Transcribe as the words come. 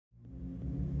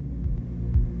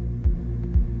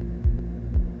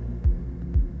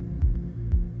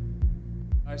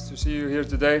Nice to see you here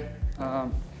today.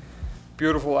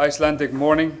 Beautiful Icelandic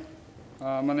morning.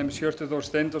 My name is Hjörtur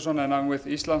Steindórsson and I'm with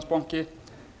Íslandsbanki.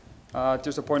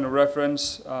 Just a point of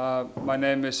reference, my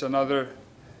name is another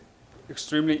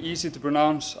extremely easy to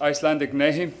pronounce Icelandic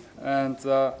name, and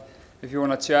if you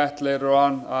want to chat later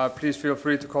on, please feel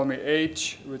free to call me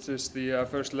H, which is the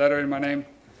first letter in my name.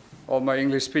 All my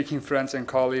English-speaking friends and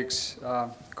colleagues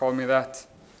call me that.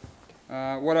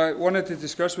 What I wanted to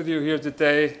discuss with you here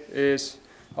today is,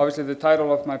 obviously the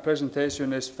title of my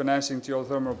presentation is Financing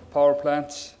Geothermal Power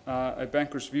Plants, a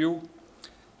Banker's View.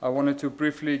 I wanted to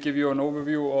briefly give you an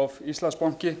overview of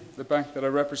Íslandsbanki, the bank that I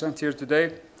represent here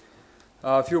today.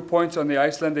 A few points on the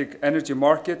Icelandic energy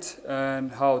market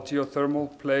and how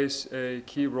geothermal plays a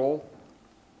key role.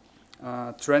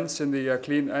 Trends in the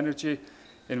clean energy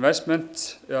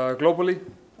investment globally.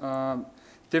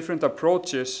 Different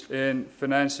approaches in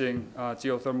financing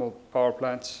geothermal power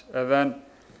plants. And then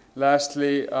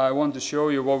lastly, I want to show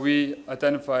you what we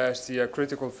identify as the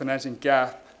critical financing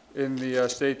gap in the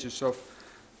stages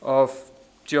of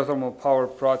geothermal power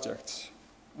projects.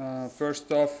 First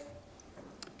off,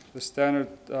 the standard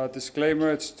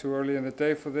disclaimer, it's too early in the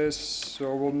day for this,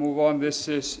 so we'll move on. This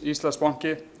is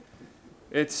Íslandsbanki.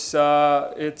 It's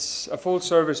a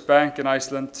full-service bank in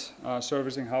Iceland,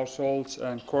 servicing households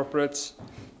and corporates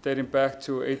dating back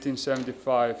to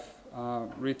 1875.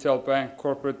 Retail bank,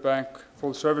 corporate bank,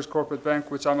 full-service corporate bank,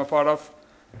 which I'm a part of,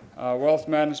 wealth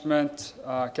management,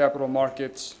 capital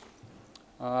markets.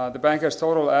 The bank has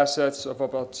total assets of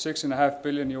about $6.5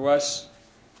 billion US,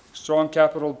 strong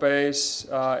capital base,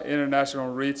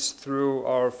 international reach through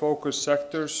our focus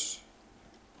sectors,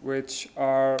 which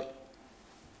are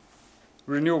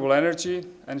renewable energy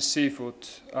and seafood.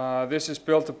 This is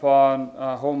built upon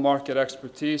home market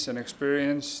expertise and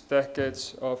experience,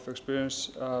 decades of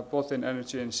experience both in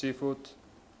energy and seafood.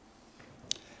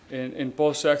 In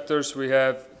both sectors, we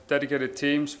have dedicated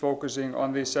teams focusing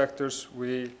on these sectors.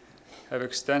 We have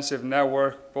extensive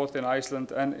network both in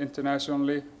Iceland and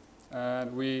internationally,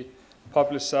 and we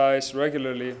publicize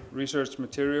regularly research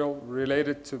material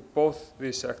related to both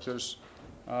these sectors,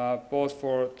 both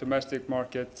for domestic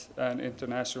market and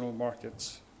international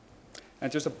markets.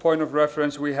 And just a point of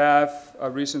reference, we have a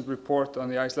recent report on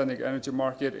the Icelandic energy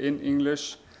market in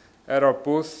English at our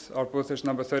booth. Our booth is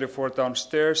number 34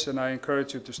 downstairs, and I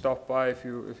encourage you to stop by if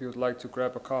you would like to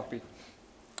grab a copy.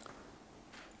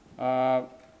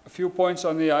 A few points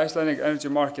on the Icelandic energy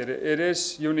market. It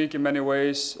is unique in many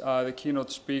ways. The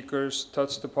keynote speakers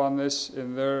touched upon this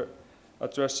in their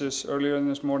addresses earlier in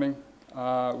this morning.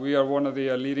 We are one of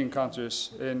the leading countries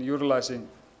in utilizing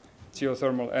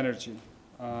geothermal energy.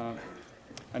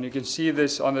 And you can see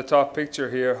this on the top picture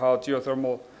here, how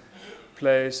geothermal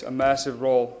plays a massive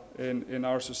role in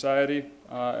our society,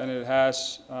 and it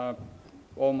has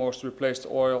almost replaced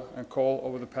oil and coal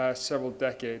over the past several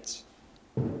decades.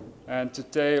 And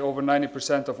today, over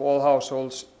 90% of all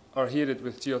households are heated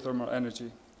with geothermal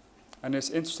energy. And it's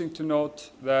interesting to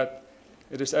note that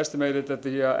it is estimated that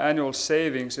the annual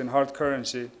savings in hard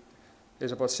currency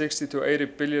is about 60 to 80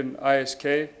 billion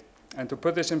ISK. And to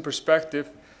put this in perspective,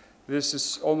 this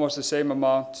is almost the same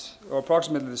amount, or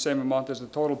approximately the same amount as the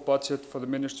total budget for the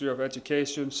Ministry of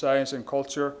Education, Science and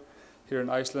Culture here in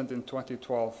Iceland in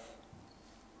 2012.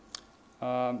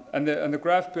 And the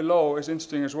graph below is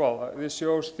interesting as well. This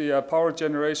shows the power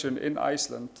generation in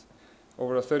Iceland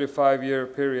over a 35-year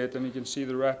period, and you can see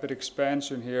the rapid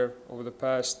expansion here over the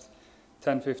past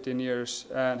 10-15 years,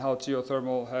 and how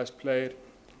geothermal has played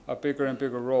a bigger and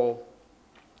bigger role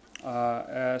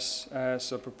as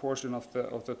a proportion of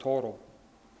the total.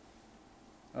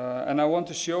 And I want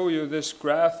to show you this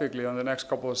graphically on the next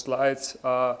couple of slides.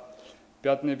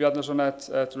 Bjarni Bjarnason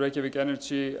at Reykjavik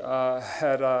Energy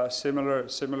had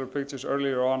similar pictures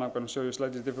earlier on. I'm going to show you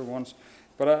slightly different ones.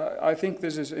 But I think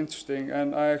this is interesting,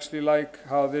 and I actually like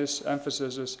how this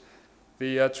emphasizes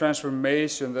the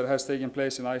transformation that has taken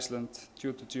place in Iceland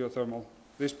due to geothermal.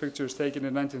 This picture is taken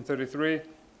in 1933,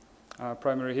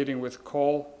 primary heating with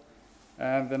coal.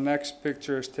 And the next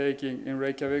picture is taken in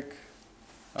Reykjavik,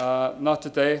 not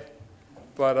today,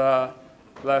 but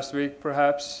last week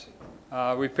perhaps.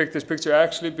 We picked this picture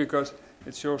actually because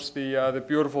it shows the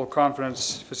beautiful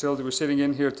conference facility we're sitting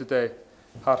in here today,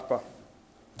 Harpa.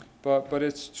 But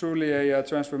it's truly a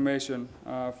transformation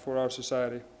for our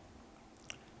society.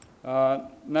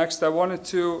 Next, I wanted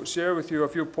to share with you a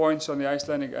few points on the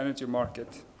Icelandic energy market.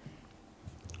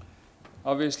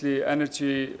 Obviously,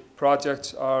 energy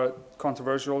projects are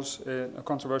controversial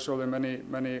in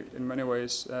many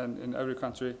ways, and in every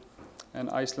country, and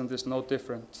Iceland is no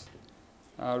different.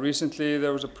 Recently,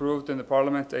 there was approved in the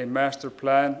Parliament a master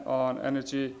plan on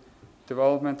energy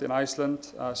development in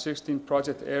Iceland. 16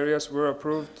 project areas were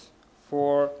approved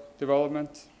for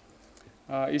development.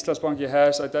 Íslandsbanki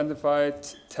has identified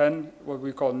 10 what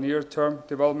we call near-term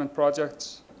development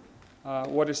projects.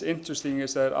 What is interesting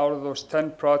is that out of those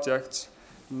 10 projects,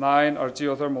 9 are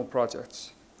geothermal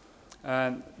projects.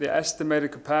 And the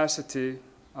estimated capacity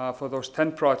for those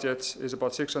 10 projects is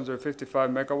about 655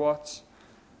 megawatts.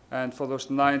 And for those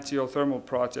 9 geothermal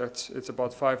projects, it's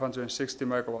about 560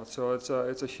 megawatts. So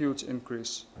it's a huge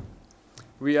increase.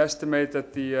 We estimate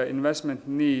that the investment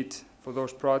need for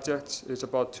those projects is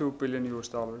about $2 billion.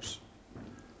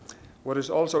 What is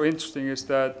also interesting is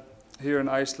that here in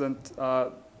Iceland,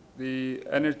 the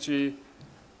energy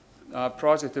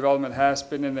project development has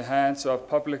been in the hands of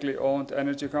publicly owned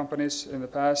energy companies in the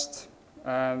past,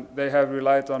 and they have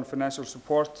relied on financial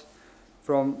support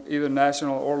from either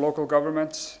national or local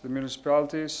governments, the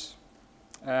municipalities.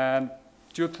 And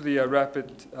due to the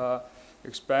rapid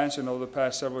expansion over the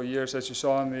past several years, as you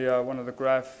saw in one of the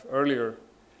graphs earlier,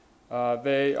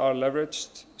 they are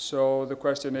leveraged. So the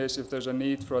question is if there's a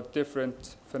need for a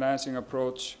different financing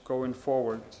approach going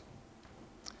forward.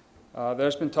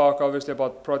 There's been talk, obviously,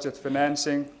 about project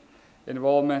financing,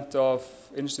 involvement of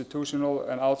institutional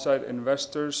and outside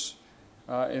investors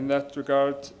in that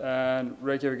regard. And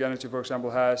Reykjavik Energy, for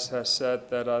example, has said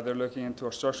that they're looking into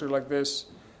a structure like this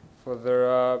for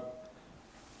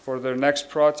their next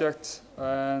project.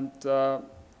 And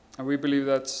we believe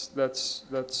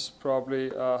that's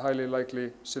probably a highly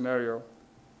likely scenario.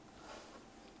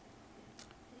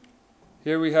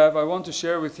 Here we have, I want to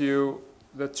share with you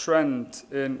the trend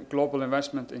in global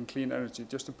investment in clean energy,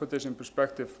 just to put this in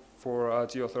perspective for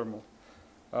geothermal.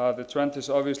 The trend has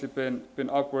obviously been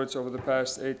upwards over the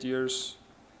past 8 years.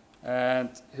 And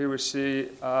here we see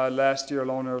last year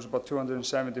alone there was about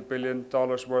 $270 billion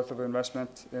worth of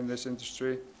investment in this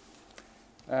industry.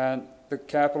 And the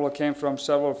capital came from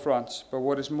several fronts, but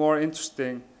what is more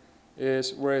interesting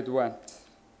is where it went.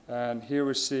 And here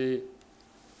we see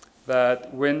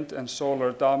that wind and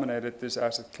solar dominated this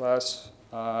asset class,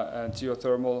 and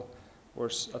geothermal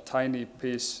was a tiny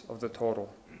piece of the total.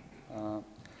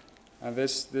 And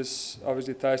this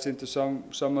obviously ties into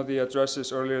some of the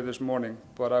addresses earlier this morning,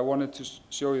 but I wanted to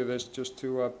show you this just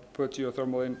to put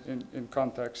geothermal in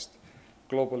context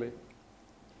globally.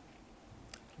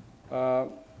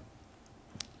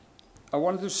 I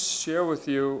wanted to share with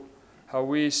you how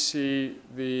we see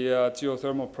the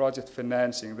geothermal project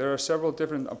financing. There are several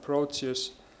different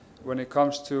approaches when it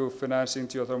comes to financing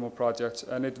geothermal projects,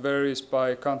 and it varies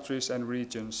by countries and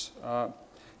regions.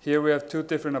 Here we have 2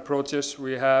 different approaches.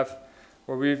 We have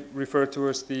what we refer to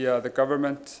as the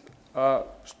government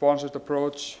sponsored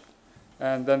approach,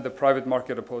 and then the private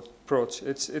market approach.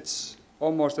 It's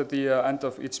almost at the end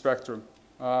of each spectrum.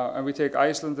 And we take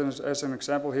Iceland as an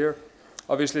example here.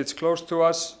 Obviously, it's close to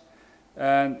us,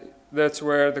 and that's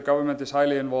where the government is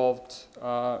highly involved.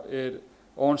 It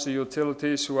owns the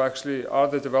utilities who actually are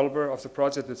the developer of the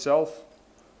project itself.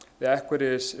 The equity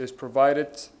is provided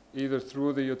either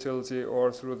through the utility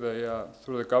or through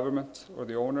the government or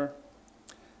the owner.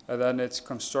 And then it's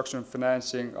construction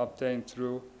financing obtained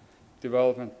through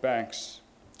development banks.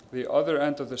 The other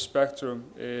end of the spectrum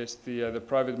is the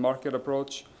private market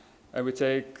approach, and we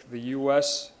take the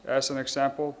US as an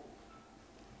example.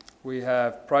 We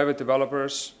have private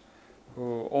developers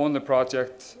who own the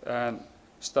project and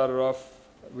started off.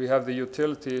 We have the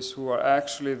utilities who are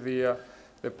actually the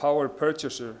power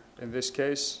purchaser in this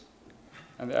case,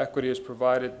 and the equity is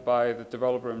provided by the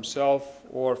developer himself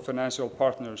or financial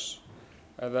partners.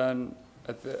 And then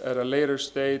at a later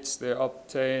stage, they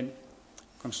obtain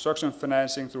construction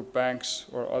financing through banks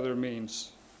or other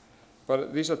means.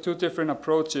 But these are 2 different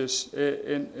approaches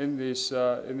in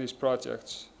these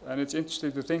projects. And it's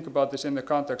interesting to think about this in the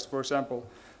context, for example,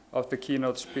 of the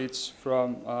keynote speech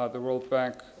from the World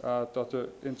Bank, Dr.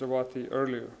 Indrawati,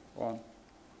 earlier on.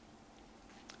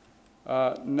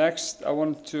 Next, I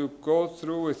want to go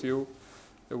through with you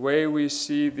the way we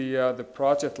see the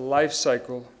project life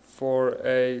cycle for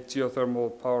a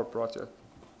geothermal power project.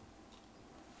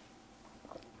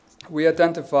 We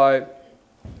identify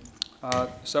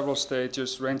several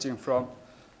stages ranging from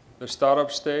the startup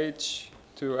stage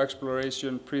to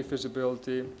exploration,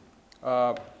 pre-feasibility,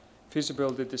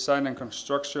 feasibility, design and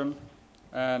construction,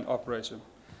 and operation.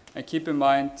 And keep in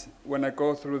mind, when I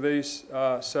go through these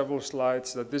several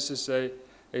slides, that this is a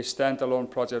standalone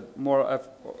project, more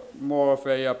of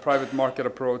a private market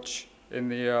approach in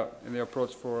the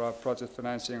approach for project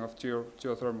financing of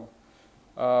geothermal.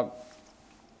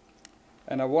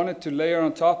 And I wanted to layer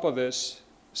on top of this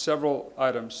several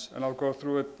items, and I'll go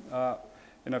through it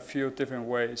in a few different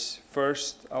ways.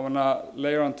 First, I want to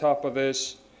layer on top of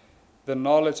this the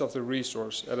knowledge of the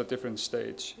resource at a different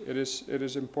stage. It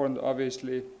is important,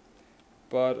 obviously,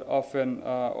 but often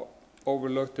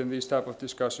overlooked in these type of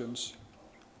discussions.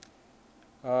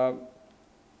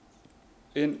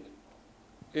 In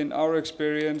our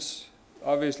experience,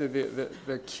 obviously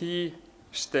the key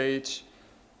stage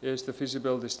is the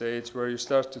feasibility stage, where you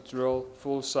start to drill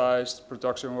full-sized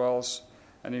production wells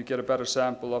and you get a better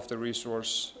sample of the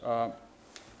resource.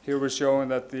 Here we're showing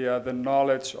that the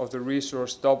knowledge of the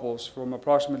resource doubles from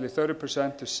approximately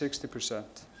 30% to 60%.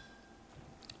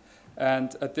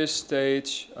 And at this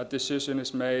stage, a decision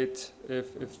is made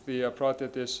if the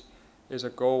project is a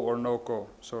go or no go,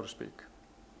 so to speak.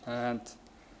 And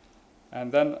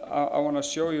then I want to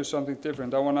show you something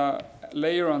different. I want to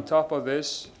layer on top of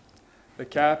this the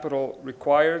capital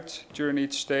required during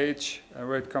each stage and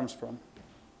where it comes from.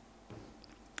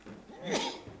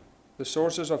 The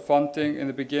sources of funding in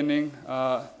the beginning,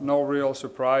 no real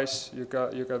surprise. You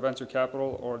got venture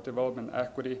capital or development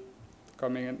equity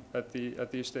coming in at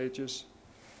these stages.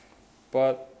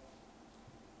 But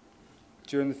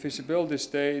during the feasibility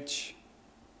stage,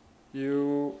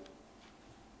 you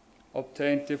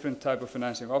obtain different type of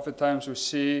financing. Oftentimes we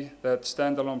see that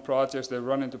standalone projects, they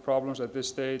run into problems at this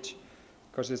stage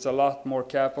because it's a lot more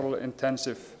capital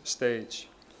intensive stage.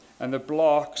 And the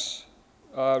blocks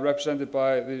represented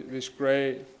by these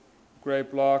gray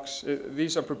blocks,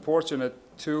 these are proportionate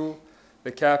to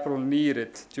the capital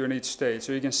needed during each stage.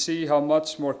 So you can see how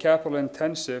much more capital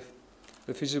intensive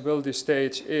the feasibility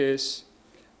stage is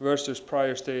versus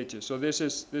prior stages. So this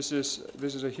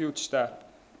is a huge step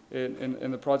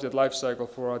in the project life cycle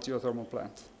for a geothermal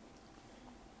plant.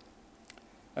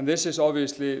 And this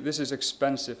is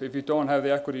expensive. If you don't have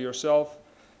the equity yourself,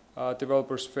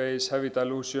 developers face heavy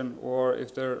dilution, or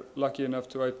if they're lucky enough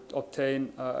to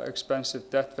obtain expensive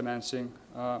debt financing,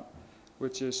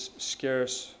 which is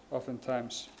scarce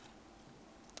oftentimes.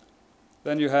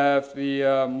 Then you have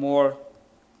the more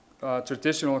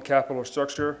traditional capital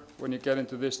structure when you get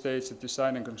into this stage, the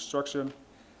design and construction.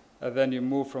 And then you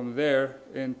move from there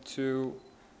into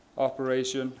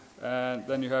operation, and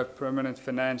then you have permanent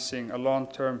financing, a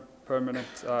long-term permanent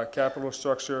capital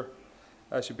structure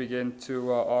as you begin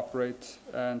to operate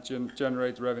and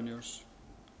generate revenues.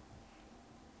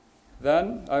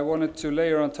 Then I wanted to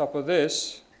layer on top of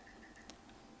this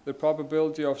the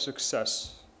probability of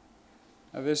success.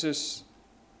 And this is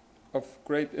of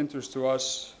great interest to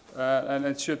us, and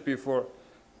it should be for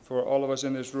all of us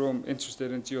in this room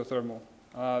interested in geothermal.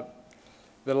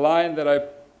 The line that I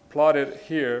plotted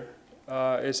here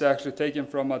is actually taken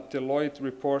from a Deloitte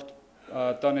report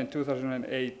done in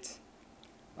 2008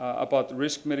 about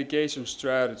risk mitigation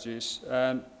strategies,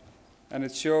 and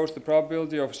it shows the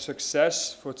probability of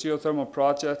success for geothermal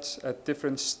projects at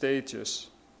different stages.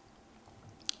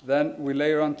 Then we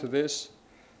layer onto this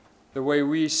the way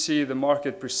we see the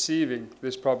market perceiving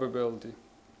this probability.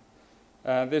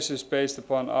 And this is based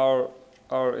upon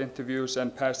our interviews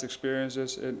and past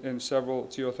experiences in several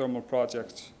geothermal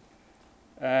projects.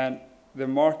 And the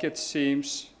market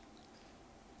seems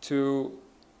to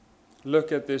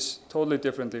look at this totally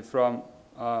differently from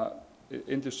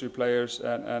industry players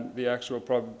and the actual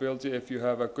probability if you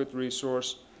have a good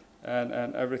resource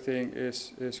and everything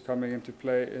is coming into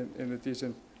play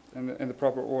in the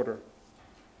proper order.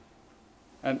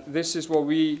 And this is what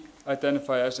we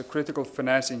identify as a critical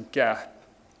financing gap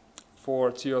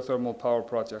for geothermal power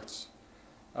projects.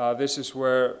 This is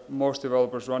where most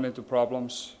developers run into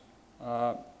problems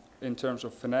in terms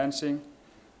of financing.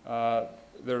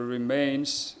 There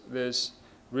remains this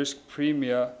risk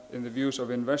premia in the views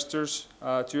of investors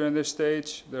during this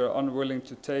stage. They're unwilling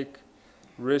to take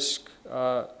risk,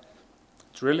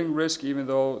 drilling risk, even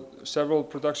though several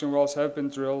production wells have been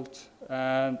drilled,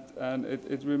 and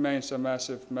it remains a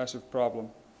massive problem.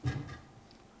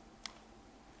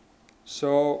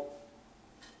 So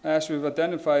as we've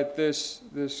identified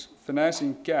this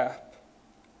financing gap,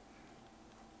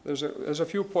 there's a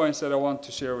few points that I want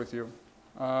to share with you.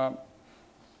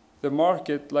 The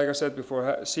market, like I said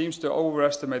before, seems to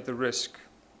overestimate the risk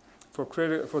for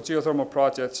geothermal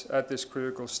projects at this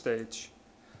critical stage.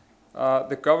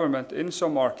 The government, in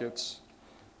some markets,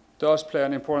 does play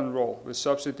an important role with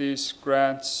subsidies,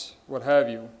 grants, what have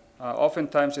you.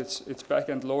 Oftentimes it's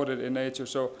back-end loaded in nature,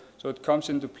 so it comes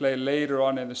into play later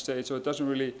on in the stage, so it doesn't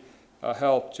really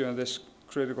help during this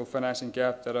critical financing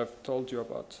gap that I've told you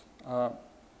about.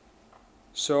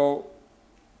 So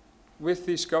with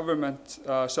these government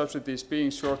subsidies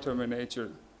being short-term in nature,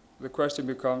 the question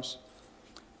becomes,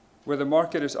 where the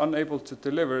market is unable to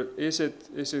deliver, is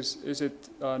it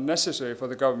necessary for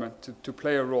the government to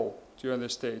play a role during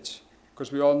this stage?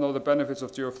 Because we all know the benefits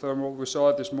of geothermal. We saw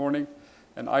it this morning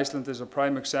and Iceland is a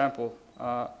prime example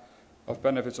of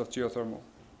benefits of geothermal.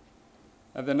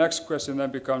 And the next question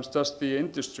then becomes, does the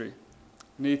industry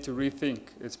need to rethink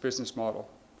its business model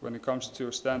when it comes to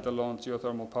standalone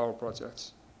geothermal power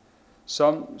projects?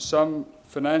 Some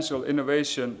financial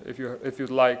innovation, if you'd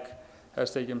like,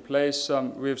 has taken place.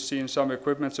 We've seen some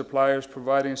equipment suppliers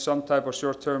providing some type of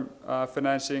short-term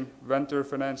financing, vendor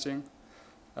financing.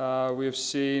 We've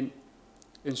seen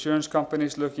insurance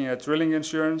companies looking at drilling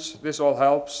insurance. This all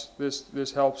helps.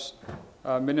 This helps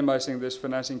minimizing this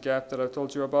financing gap that I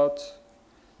told you about.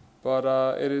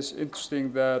 But it is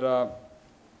interesting that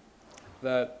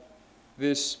that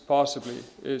this possibly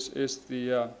is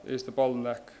the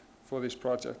bottleneck for these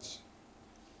projects.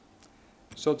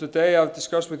 So today I've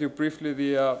discussed with you briefly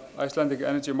the Icelandic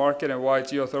energy market and why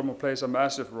geothermal plays a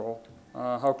massive role,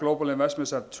 how global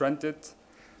investments have trended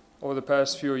over the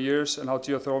past few years, and how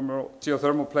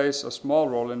geothermal plays a small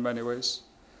role in many ways,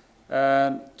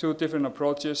 and two different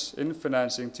approaches in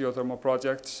financing geothermal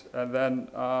projects, and then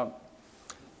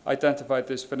identified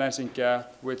this financing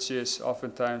gap, which is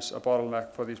oftentimes a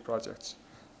bottleneck for these projects.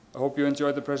 I hope you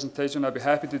enjoyed the presentation. I'd be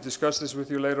happy to discuss this with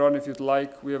you later on if you'd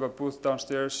like. We have a booth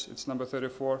downstairs. It's number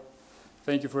 34.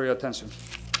 Thank you for your attention.